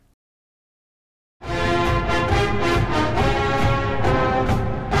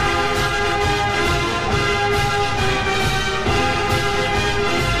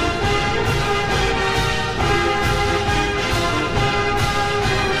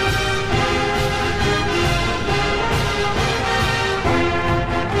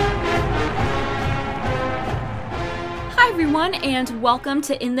everyone, and welcome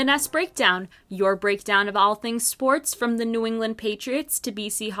to In the Nest Breakdown, your breakdown of all things sports from the New England Patriots to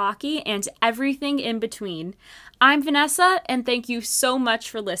BC hockey and everything in between. I'm Vanessa, and thank you so much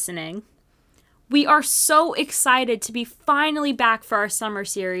for listening. We are so excited to be finally back for our summer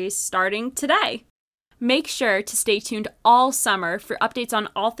series starting today. Make sure to stay tuned all summer for updates on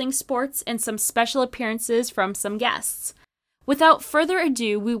all things sports and some special appearances from some guests. Without further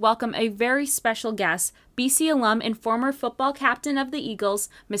ado, we welcome a very special guest, BC alum and former football captain of the Eagles,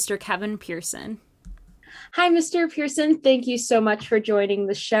 Mr. Kevin Pearson. Hi, Mr. Pearson. Thank you so much for joining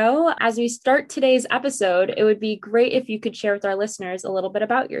the show. As we start today's episode, it would be great if you could share with our listeners a little bit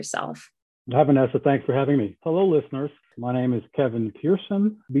about yourself. Hi, Vanessa. Thanks for having me. Hello, listeners. My name is Kevin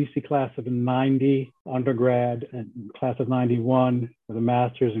Pearson, BC class of 90 undergrad and class of 91 with a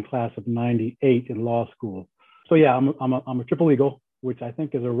master's and class of 98 in law school. So yeah, I'm a triple eagle, which I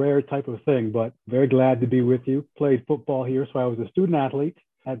think is a rare type of thing, but very glad to be with you. Played football here, so I was a student athlete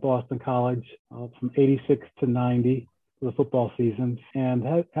at Boston College from 86 to 90 for the football seasons, and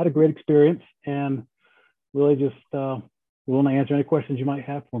had a great experience, and really just willing to answer any questions you might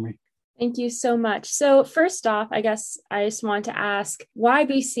have for me. Thank you so much. So first off, I guess I just want to ask, why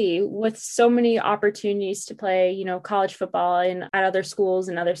BC with so many opportunities to play, college football and at other schools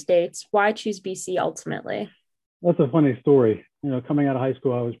in other states? Why choose BC ultimately? That's a funny story. Coming out of high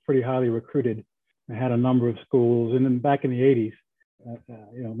school, I was pretty highly recruited. I had a number of schools, and then back in the 80s,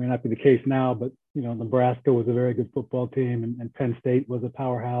 it may not be the case now, but Nebraska was a very good football team, and Penn State was a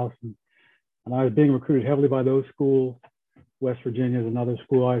powerhouse, and I was being recruited heavily by those schools. West Virginia is another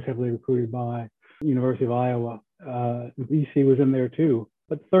school I was heavily recruited by. University of Iowa, BC was in there too.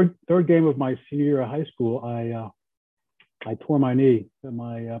 But third game of my senior year of high school, I tore my knee,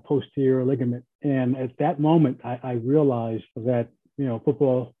 my posterior ligament. And at that moment, I realized that,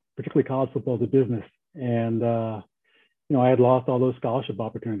 football, particularly college football, is a business. And, I had lost all those scholarship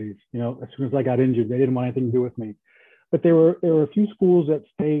opportunities. As soon as I got injured, they didn't want anything to do with me. But there were a few schools that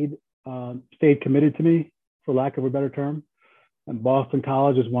stayed committed to me, for lack of a better term. And Boston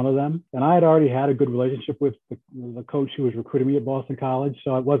College is one of them. And I had already had a good relationship with the coach who was recruiting me at Boston College.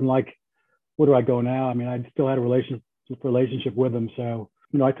 So it wasn't like, where do I go now? I mean, I still had a relationship with them. So,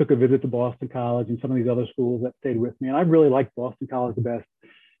 I took a visit to Boston College and some of these other schools that stayed with me. And I really liked Boston College the best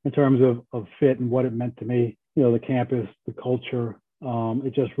in terms of fit and what it meant to me. The campus, the culture,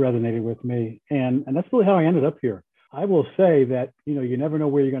 it just resonated with me. And that's really how I ended up here. I will say that, you never know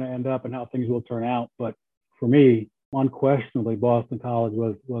where you're going to end up and how things will turn out. But for me, unquestionably, Boston College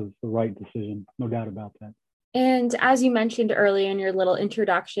was the right decision. No doubt about that. And as you mentioned earlier in your little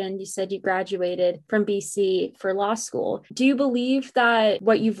introduction, you said you graduated from BC for law school. Do you believe that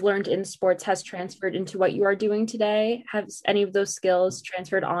what you've learned in sports has transferred into what you are doing today? Have any of those skills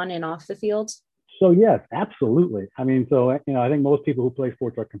transferred on and off the field? So yes, absolutely. I mean, I think most people who play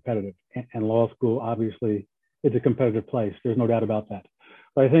sports are competitive, and law school, obviously, is a competitive place. There's no doubt about that.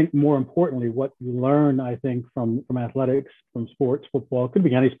 But I think more importantly, what you learn, I think, from athletics, from sports, football, it could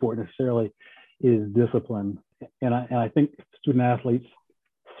be any sport necessarily, is discipline. And I think student athletes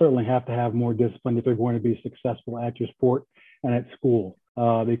certainly have to have more discipline if they're going to be successful at your sport and at school,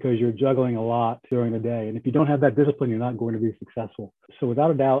 because you're juggling a lot during the day. And if you don't have that discipline, you're not going to be successful. So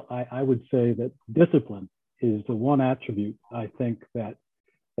without a doubt, I would say that discipline is the one attribute I think that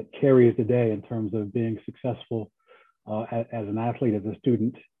carries the day in terms of being successful as an athlete, as a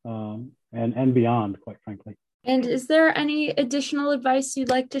student, and beyond, quite frankly. And is there any additional advice you'd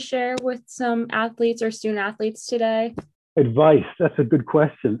like to share with some athletes or student athletes today? Advice? That's a good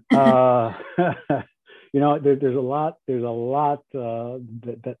question. There's a lot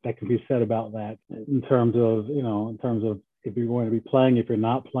that can be said about that in terms of if you're going to be playing, if you're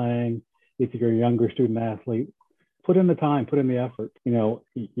not playing, if you're a younger student athlete. Put in the time, put in the effort. You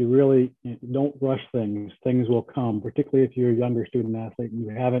really don't rush things. Things will come, particularly if you're a younger student athlete and you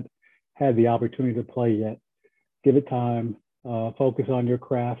haven't had the opportunity to play yet. Give it time, focus on your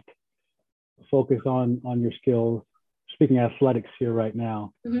craft, focus on your skills. Speaking athletics here right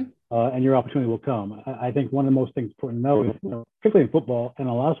now, and your opportunity will come. I think one of the most things important to know is, particularly in football and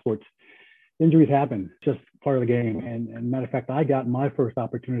a lot of sports, injuries happen, just part of the game. And matter of fact, I got my first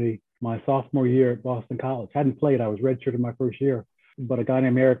opportunity my sophomore year at Boston College. Hadn't played, I was redshirted my first year, but a guy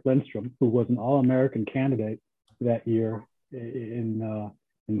named Eric Lindstrom, who was an All-American candidate that year in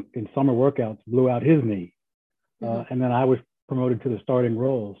summer workouts, blew out his knee. And then I was promoted to the starting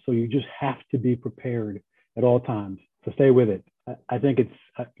role. So you just have to be prepared at all times to stay with it. I think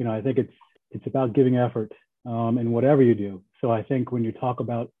it's about giving effort in whatever you do. So I think when you talk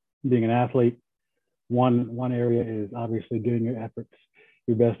about being an athlete, one area is obviously giving your efforts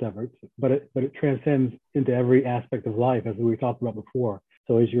your best efforts, but it transcends into every aspect of life, as we talked about before.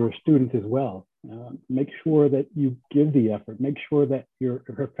 So as you're a student as well, make sure that you give the effort. Make sure that your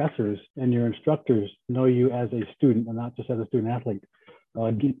professors and your instructors know you as a student and not just as a student athlete.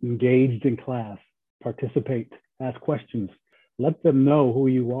 Get engaged in class, participate, ask questions. Let them know who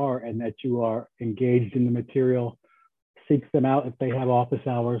you are and that you are engaged in the material. Seek them out if they have office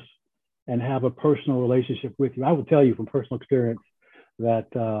hours and have a personal relationship with you. I will tell you from personal experience that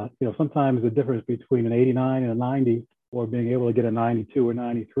sometimes the difference between an 89 and a 90, or being able to get a 92 or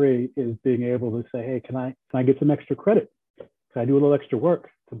 93, is being able to say, hey, can I get some extra credit? Can I do a little extra work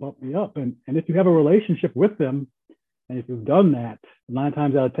to bump me up? And if you have a relationship with them, and if you've done that, 9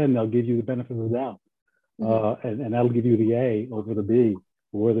 times out of 10, they'll give you the benefit of the doubt. And that'll give you the A over the B,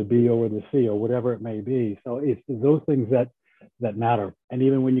 or the B over the C, or whatever it may be. So it's those things that matter. And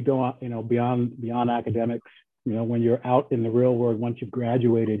even when you go out, beyond academics, when you're out in the real world, once you've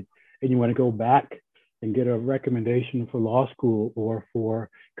graduated and you want to go back and get a recommendation for law school or for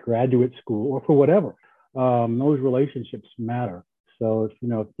graduate school or for whatever, those relationships matter. So if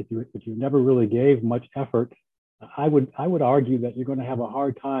you never really gave much effort, I would argue that you're going to have a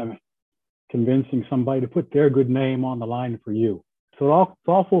hard time convincing somebody to put their good name on the line for you. So it's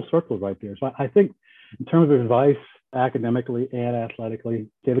all full circle right there. So I think in terms of advice, academically and athletically,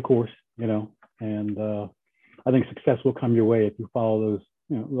 stay the course, and I think success will come your way if you follow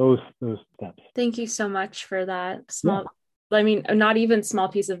those steps. Thank you so much for that not even small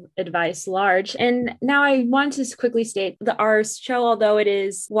piece of advice, large. And now I want to quickly state that our show, although it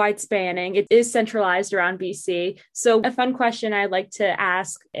is wide spanning, it is centralized around BC. So a fun question I'd like to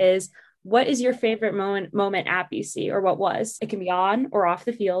ask is, what is your favorite moment at BC, or what was? It can be on or off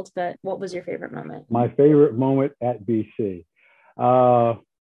the field, but what was your favorite moment? My favorite moment at BC. Well,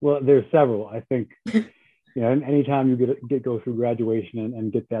 there's several. I think, anytime you go through graduation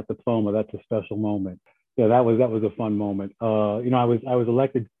and get that diploma, that's a special moment. Yeah, that was a fun moment. I was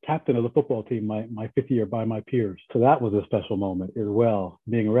elected captain of the football team my fifth year by my peers. So that was a special moment as well,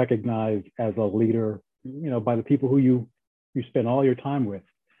 being recognized as a leader, by the people who you spend all your time with.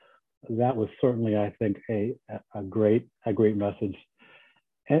 That was certainly, I think, a great message.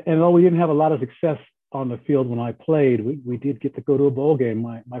 And although we didn't have a lot of success on the field when I played, we did get to go to a bowl game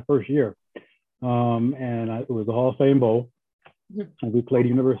my first year. It was the Hall of Fame Bowl. And we played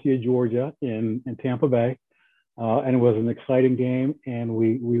University of Georgia in Tampa Bay. And it was an exciting game, and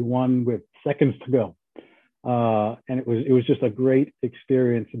we won with seconds to go. And it was just a great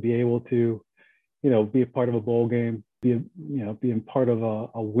experience to be able to, be a part of a bowl game, being part of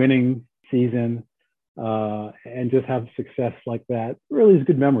a winning season, and just have success like that really is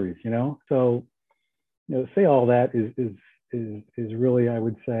good memories, So, say all that is really, I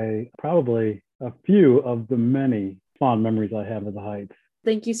would say, probably a few of the many fond memories I have of the Heights.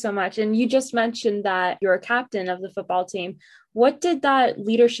 Thank you so much. And you just mentioned that you're a captain of the football team. What did that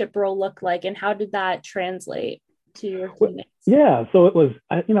leadership role look like, and how did that translate to your teammates? Yeah, so it was,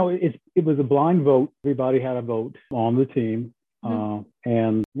 it was a blind vote. Everybody had a vote on the team,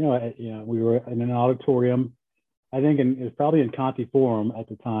 and we were in an auditorium. I think it was probably in Conte Forum at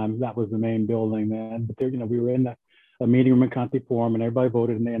the time. That was the main building then. But there, we were in the meeting room in Conte Forum, and everybody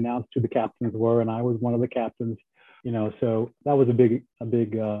voted, and they announced who the captains were, and I was one of the captains. So that was a big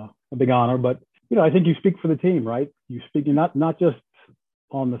honor. But I think you speak for the team, right? You speak not just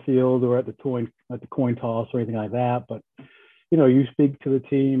on the field or at the coin toss or anything like that, but you speak to the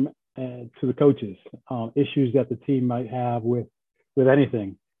team and to the coaches, issues that the team might have with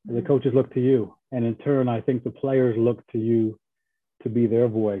anything. The coaches look to you, and in turn, I think the players look to you to be their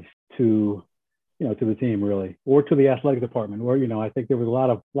voice to the team, really, or to the athletic department. Or I think there was a lot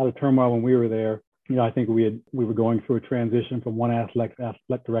of turmoil when we were there. I think we were going through a transition from one athletic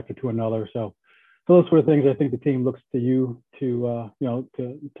director to another. So those sort of things, I think the team looks to you to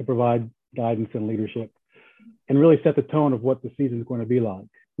provide guidance and leadership, and really set the tone of what the season is going to be like.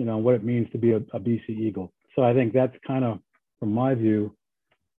 What it means to be a BC Eagle. So I think that's kind of, from my view,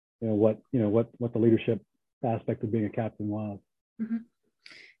 what the leadership aspect of being a captain was. Mm-hmm.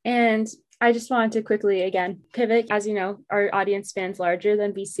 And I just wanted to quickly, again, pivot. As you know, our audience spans larger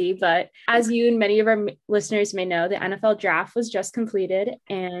than BC, but as you and many of our listeners may know, the NFL draft was just completed,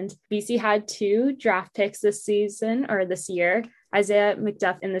 and BC had 2 draft picks this year. Isaiah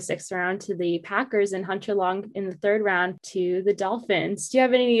McDuff in the 6th round to the Packers, and Hunter Long in the 3rd round to the Dolphins. Do you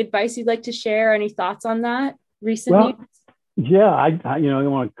have any advice you'd like to share? Any thoughts on that recently? Well, yeah, I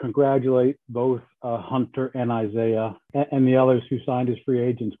want to congratulate both Hunter and Isaiah and the others who signed as free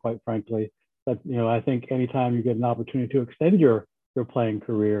agents, quite frankly. But, I think anytime you get an opportunity to extend your playing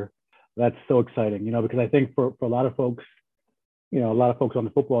career, that's so exciting, because I think for a lot of folks, a lot of folks on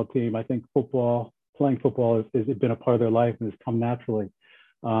the football team, I think playing football has been a part of their life and has come naturally.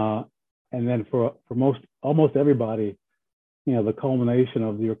 And then for almost everybody, the culmination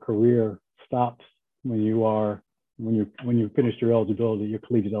of your career stops when you finish your eligibility, your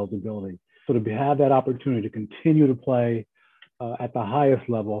collegiate eligibility. So to have that opportunity to continue to play at the highest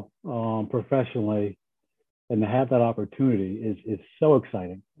level professionally, and to have that opportunity is so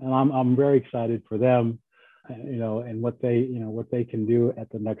exciting. And I'm very excited for them, and what they can do at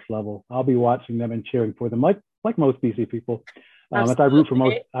the next level. I'll be watching them and cheering for them, like most BC people. As I root for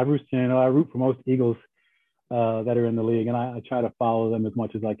most Eagles that are in the league, and I try to follow them as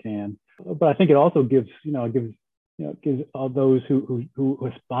much as I can. But I think it also gives all those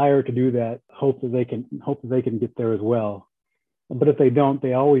who aspire to do that hope that they can get there as well. But if they don't,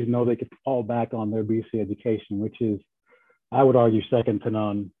 they always know they can fall back on their BC education, which is, I would argue, second to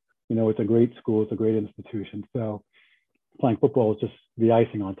none. It's a great school, it's a great institution. So playing football is just the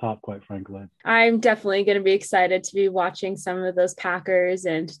icing on top, quite frankly. I'm definitely going to be excited to be watching some of those Packers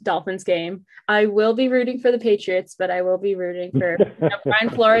and Dolphins game. I will be rooting for the Patriots, but I will be rooting for Brian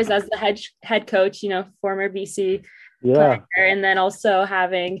Flores as the head coach, former BC player, and then also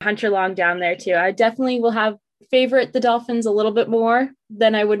having Hunter Long down there too. I definitely will favorite the Dolphins a little bit more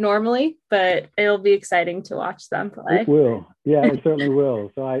than I would normally, but it'll be exciting to watch them play. It will. Yeah, it certainly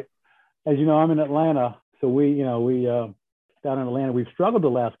will. So as you know, I'm in Atlanta. So we down in Atlanta, we've struggled the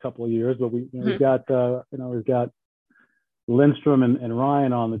last couple of years, but we've got Lindstrom and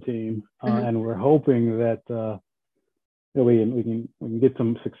Ryan on the team, and we're hoping that we can get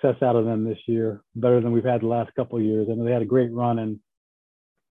some success out of them this year, better than we've had the last couple of years. I know they had a great run in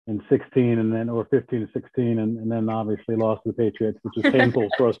 16 and then, or 15 and 16, and then obviously lost to the Patriots, which is painful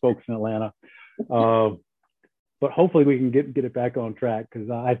for us folks in Atlanta. But hopefully we can get it back on track, because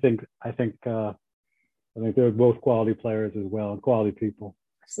I think they're both quality players as well, and quality people.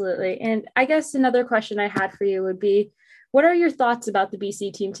 Absolutely. And I guess another question I had for you would be, what are your thoughts about the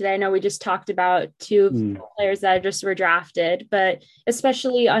BC team today? I know we just talked about two players that just were drafted, but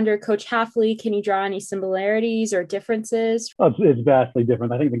especially under Coach Hafley, can you draw any similarities or differences? Oh, it's vastly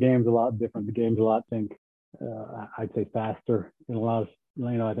different. I think the game's a lot different. The game's a lot, I'd say, faster in a lot of,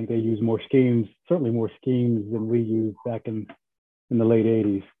 I think they use more schemes, certainly more schemes than we used back in the late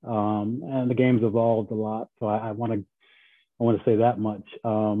 80s. And the game's evolved a lot. So I want to say that much.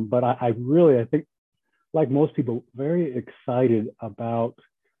 But I think, like most people, very excited about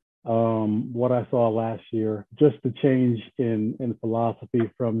what I saw last year, just the change in philosophy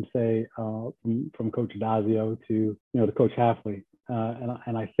from, say, from Coach Dazio to, to Coach Hafley.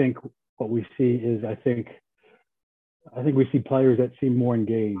 And I think what we see is, I think we see players that seem more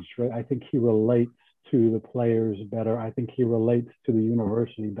engaged, right? I think he relates to the players better. I think he relates to the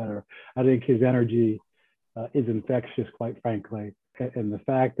university better. I think his energy is infectious, quite frankly. And the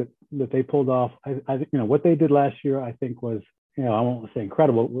fact that they pulled off, I think, what they did last year, I think was, I won't say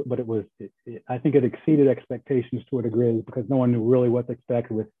incredible, but I think it exceeded expectations to a degree, because no one knew really what to expect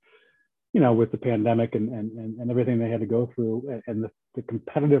with the pandemic and everything they had to go through, and the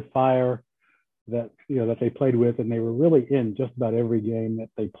competitive fire that they played with, and they were really in just about every game that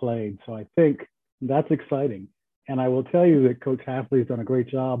they played. So I think that's exciting. And I will tell you that Coach Hafley's done a great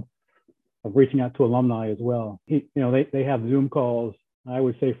job of reaching out to alumni as well. They have Zoom calls, I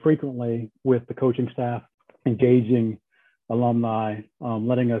would say, frequently with the coaching staff, engaging alumni,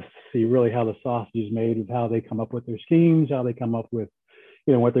 letting us see really how the sausage is made, of how they come up with their schemes, how they come up with,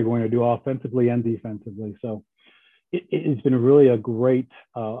 what they're going to do offensively and defensively. So it's been really a great,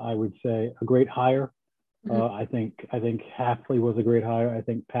 I would say, a great hire. I think Hafley was a great hire. I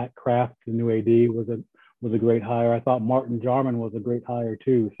think Pat Kraft, the new AD, was a great hire. I thought Martin Jarman was a great hire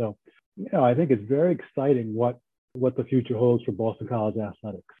too. So, I think it's very exciting what the future holds for Boston College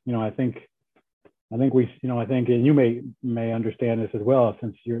athletics. I think and you may understand this as well,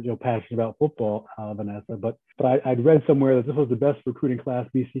 since you're passionate about football, Vanessa. But I'd read somewhere that this was the best recruiting class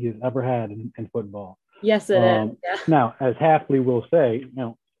BC has ever had in football. Yes, it is. Yeah. Now, as Hafley will say,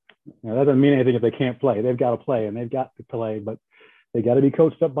 that doesn't mean anything if they can't play. They've got to play, and they've got to play, but they got to be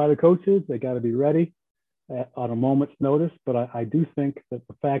coached up by the coaches. They got to be ready on a moment's notice. But I do think that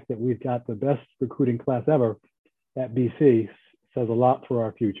the fact that we've got the best recruiting class ever at BC says a lot for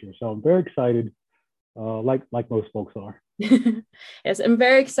our future. So I'm very excited, like most folks are. Yes, I'm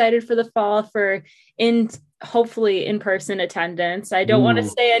very excited for the fall for hopefully in-person attendance. I don't want to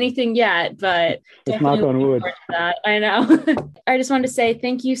say anything yet, but definitely knock on wood. That. I know. I just wanted to say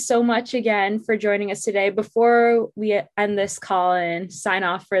thank you so much again for joining us today. Before we end this call and sign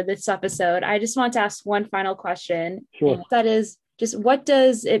off for this episode, I just want to ask one final question. Sure. That is, just what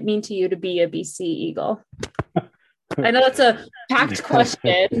does it mean to you to be a BC Eagle? I know that's a packed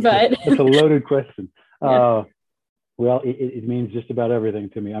question, but it's a loaded question. Yeah. Well, it means just about everything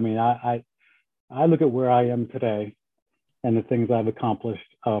to me. I mean, I look at where I am today and the things I've accomplished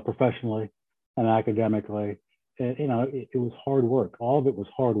professionally and academically. And, it was hard work. All of it was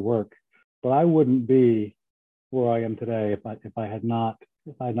hard work. But I wouldn't be where I am today if I had not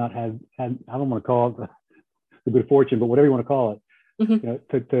had I don't want to call it the good fortune, but whatever you want to call it,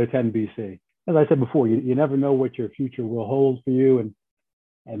 Mm-hmm. to attend BC. As I said before, you never know what your future will hold for you,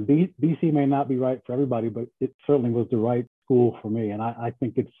 and BC may not be right for everybody, but it certainly was the right school for me. And I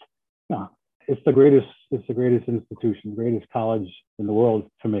think it's the greatest institution, greatest college in the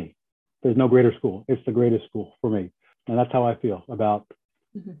world to me. There's no greater school. It's the greatest school for me, and that's how I feel about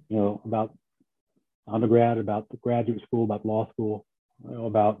about undergrad, about the graduate school, about law school,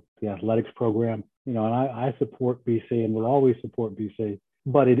 about the athletics program. And I support BC and will always support BC.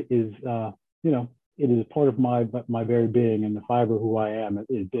 But it is it is part of my very being, and the fiber of who I am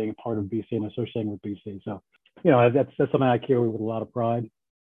is being a part of BC and associating with BC. So that's something I carry with a lot of pride,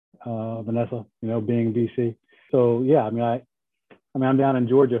 Vanessa. Being BC. So yeah, I'm down in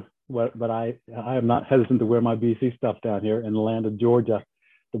Georgia, but I am not hesitant to wear my BC stuff down here in the land of Georgia,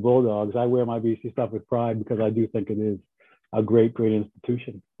 the Bulldogs. I wear my BC stuff with pride because I do think it is a great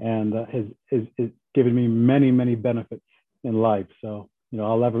institution, and has given me many, many benefits in life. So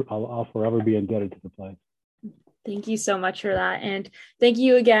I'll forever be indebted to the place. Thank you so much for that. And thank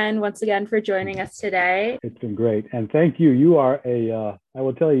you once again for joining us today. It's been great. And thank you. You are I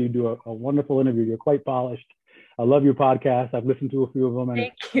will tell you, you do a wonderful interview. You're quite polished. I love your podcast. I've listened to a few of them.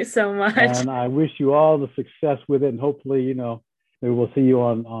 Thank you so much. And I wish you all the success with it. And hopefully, maybe we'll see you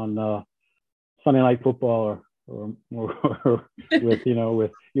on Sunday Night Football or with, with you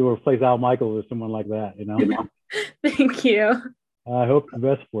replace Al Michaels or someone like that, Thank you. I hope the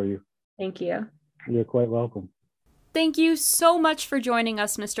best for you. Thank you. You're quite welcome. Thank you so much for joining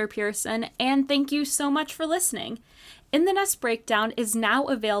us, Mr. Pearson, and thank you so much for listening. In the Nest Breakdown is now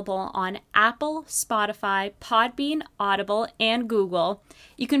available on Apple, Spotify, Podbean, Audible, and Google.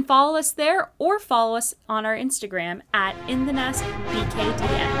 You can follow us there or follow us on our Instagram at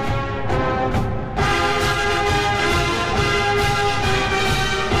InTheNestBKDN.